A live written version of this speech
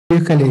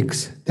Dear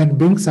colleagues, that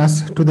brings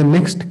us to the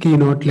next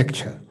keynote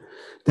lecture.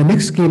 The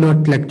next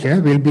keynote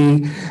lecture will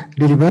be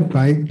delivered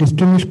by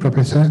distinguished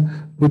Professor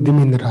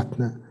Buddhima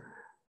Indraratna.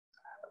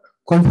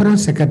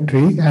 Conference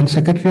Secretary and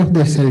Secretary of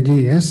the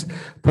SLGS,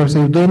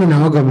 Professor Udeni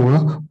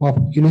Nawagamuwa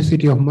of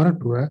University of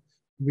Maratua,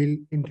 will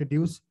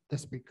introduce the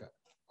speaker.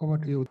 Over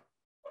to you.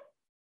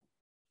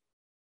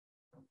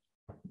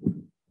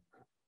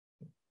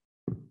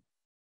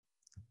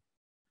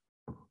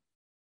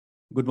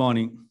 Good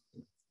morning.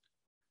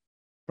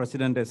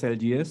 President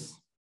SLGS,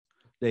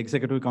 the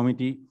Executive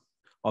Committee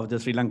of the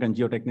Sri Lankan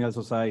Geotechnical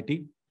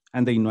Society,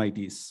 and the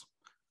invitees.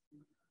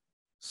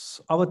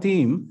 Our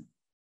theme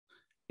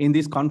in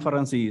this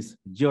conference is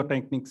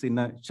Geotechnics in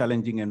a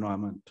Challenging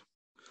Environment.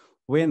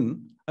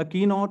 When a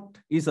keynote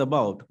is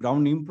about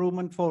ground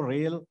improvement for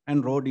rail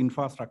and road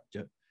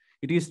infrastructure,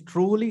 it is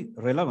truly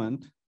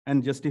relevant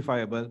and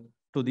justifiable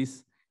to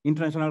this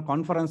International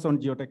Conference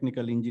on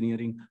Geotechnical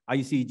Engineering,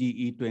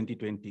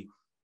 ICGE2020.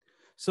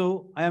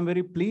 So I am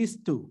very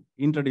pleased to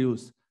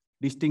introduce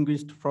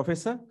distinguished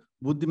Professor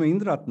Buddhima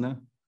Indraratna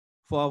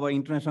for our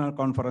international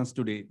conference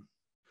today.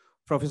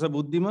 Professor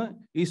Buddhima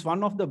is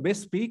one of the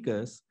best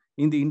speakers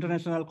in the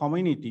international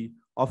community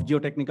of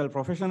geotechnical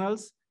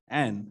professionals,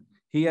 and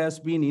he has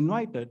been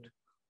invited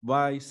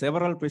by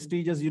several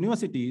prestigious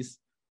universities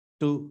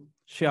to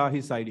share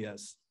his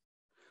ideas.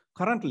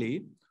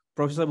 Currently,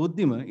 Professor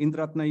Buddhima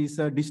Indraratna is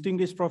a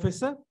distinguished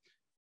professor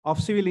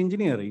of civil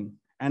engineering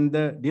and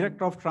the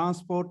Director of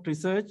Transport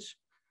Research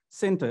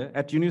Center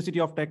at University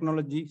of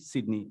Technology,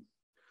 Sydney.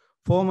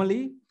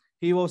 Formerly,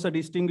 he was a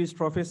distinguished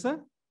professor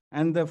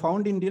and the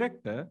founding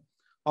director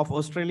of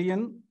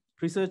Australian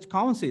Research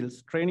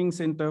Council's Training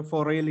Center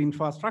for Rail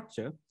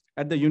Infrastructure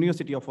at the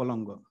University of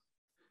Wollongong.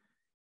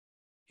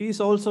 He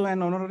is also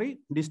an honorary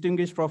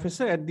distinguished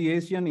professor at the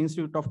Asian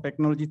Institute of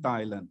Technology,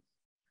 Thailand,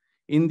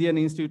 Indian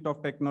Institute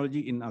of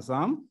Technology in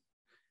Assam,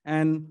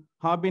 and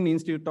Harbin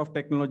Institute of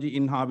Technology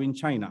in Harbin,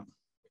 China.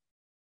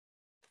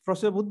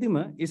 Professor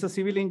Buddhima is a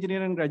civil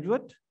engineering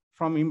graduate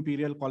from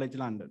Imperial College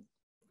London.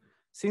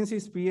 Since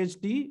his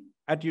PhD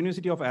at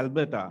University of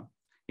Alberta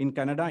in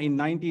Canada in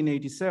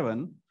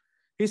 1987,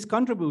 his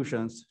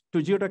contributions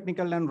to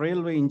geotechnical and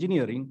railway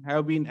engineering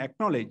have been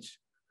acknowledged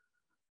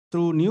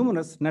through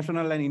numerous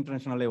national and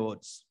international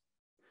awards,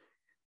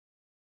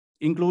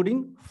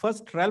 including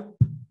first Ralph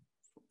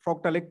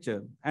Proctor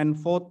Lecture and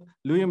fourth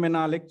Louis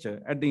Menard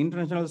Lecture at the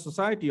International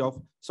Society of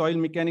Soil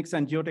Mechanics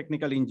and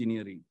Geotechnical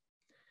Engineering.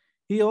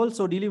 He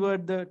also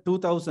delivered the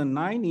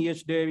 2009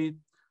 E.H. David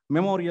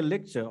Memorial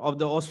Lecture of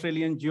the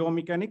Australian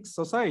Geomechanics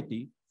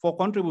Society for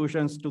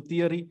contributions to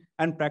theory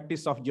and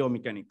practice of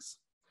geomechanics.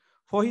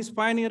 For his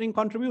pioneering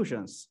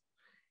contributions,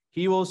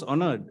 he was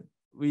honored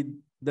with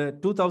the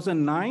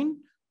 2009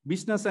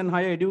 Business and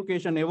Higher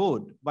Education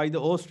Award by the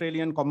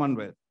Australian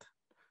Commonwealth,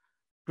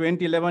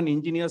 2011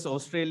 Engineers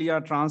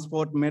Australia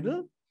Transport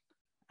Medal,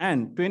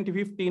 and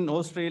 2015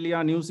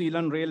 Australia New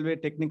Zealand Railway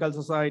Technical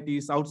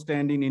Society's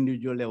Outstanding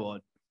Individual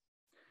Award.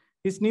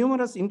 His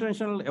numerous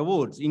international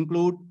awards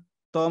include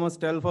Thomas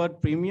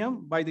Telford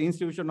Premium by the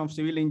Institution of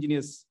Civil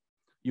Engineers,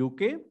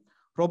 UK,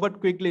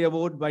 Robert Quigley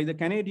Award by the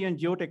Canadian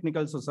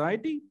Geotechnical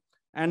Society,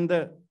 and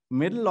the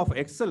Medal of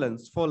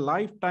Excellence for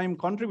Lifetime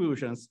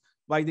Contributions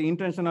by the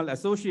International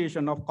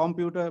Association of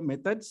Computer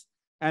Methods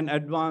and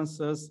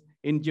Advances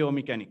in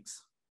Geomechanics.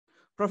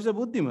 Professor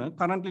Buddhima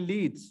currently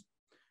leads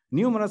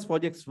numerous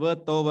projects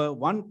worth over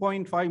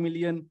 $1.5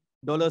 million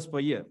per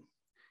year.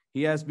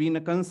 He has been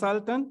a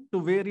consultant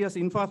to various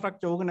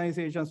infrastructure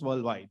organizations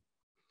worldwide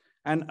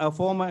and a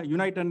former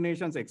United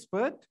Nations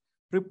expert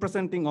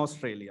representing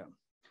Australia.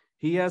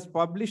 He has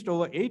published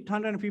over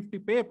 850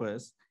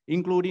 papers,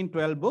 including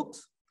 12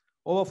 books,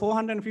 over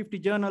 450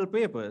 journal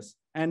papers,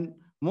 and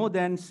more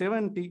than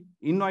 70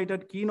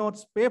 invited keynote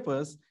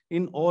papers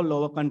in all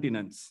over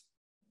continents.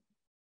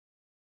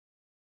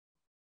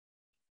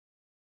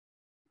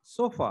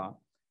 So far,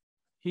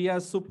 he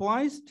has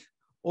supervised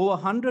over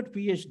 100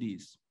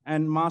 PhDs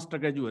and master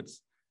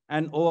graduates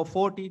and over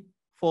 40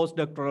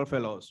 postdoctoral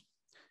fellows.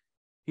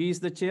 He is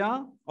the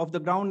chair of the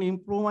Ground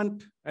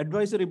Improvement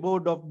Advisory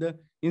Board of the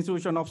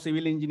Institution of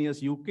Civil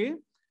Engineers UK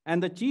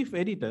and the chief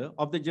editor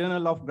of the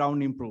Journal of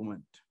Ground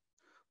Improvement.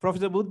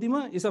 Professor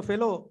Buddhima is a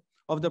fellow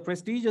of the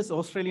prestigious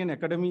Australian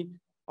Academy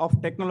of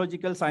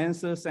Technological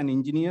Sciences and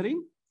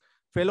Engineering,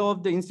 fellow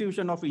of the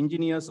Institution of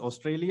Engineers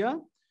Australia,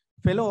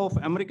 fellow of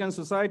American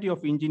Society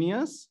of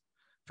Engineers,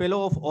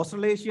 fellow of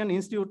Australasian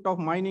Institute of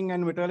Mining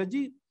and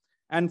Metallurgy,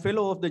 and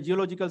fellow of the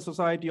Geological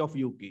Society of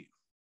UK.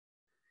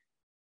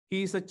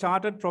 He is a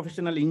chartered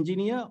professional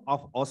engineer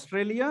of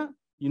Australia,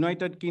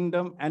 United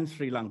Kingdom, and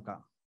Sri Lanka.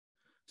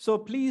 So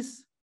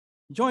please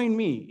join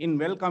me in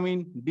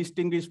welcoming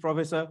distinguished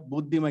Professor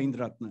Buddhima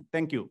Indraratna.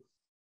 Thank you.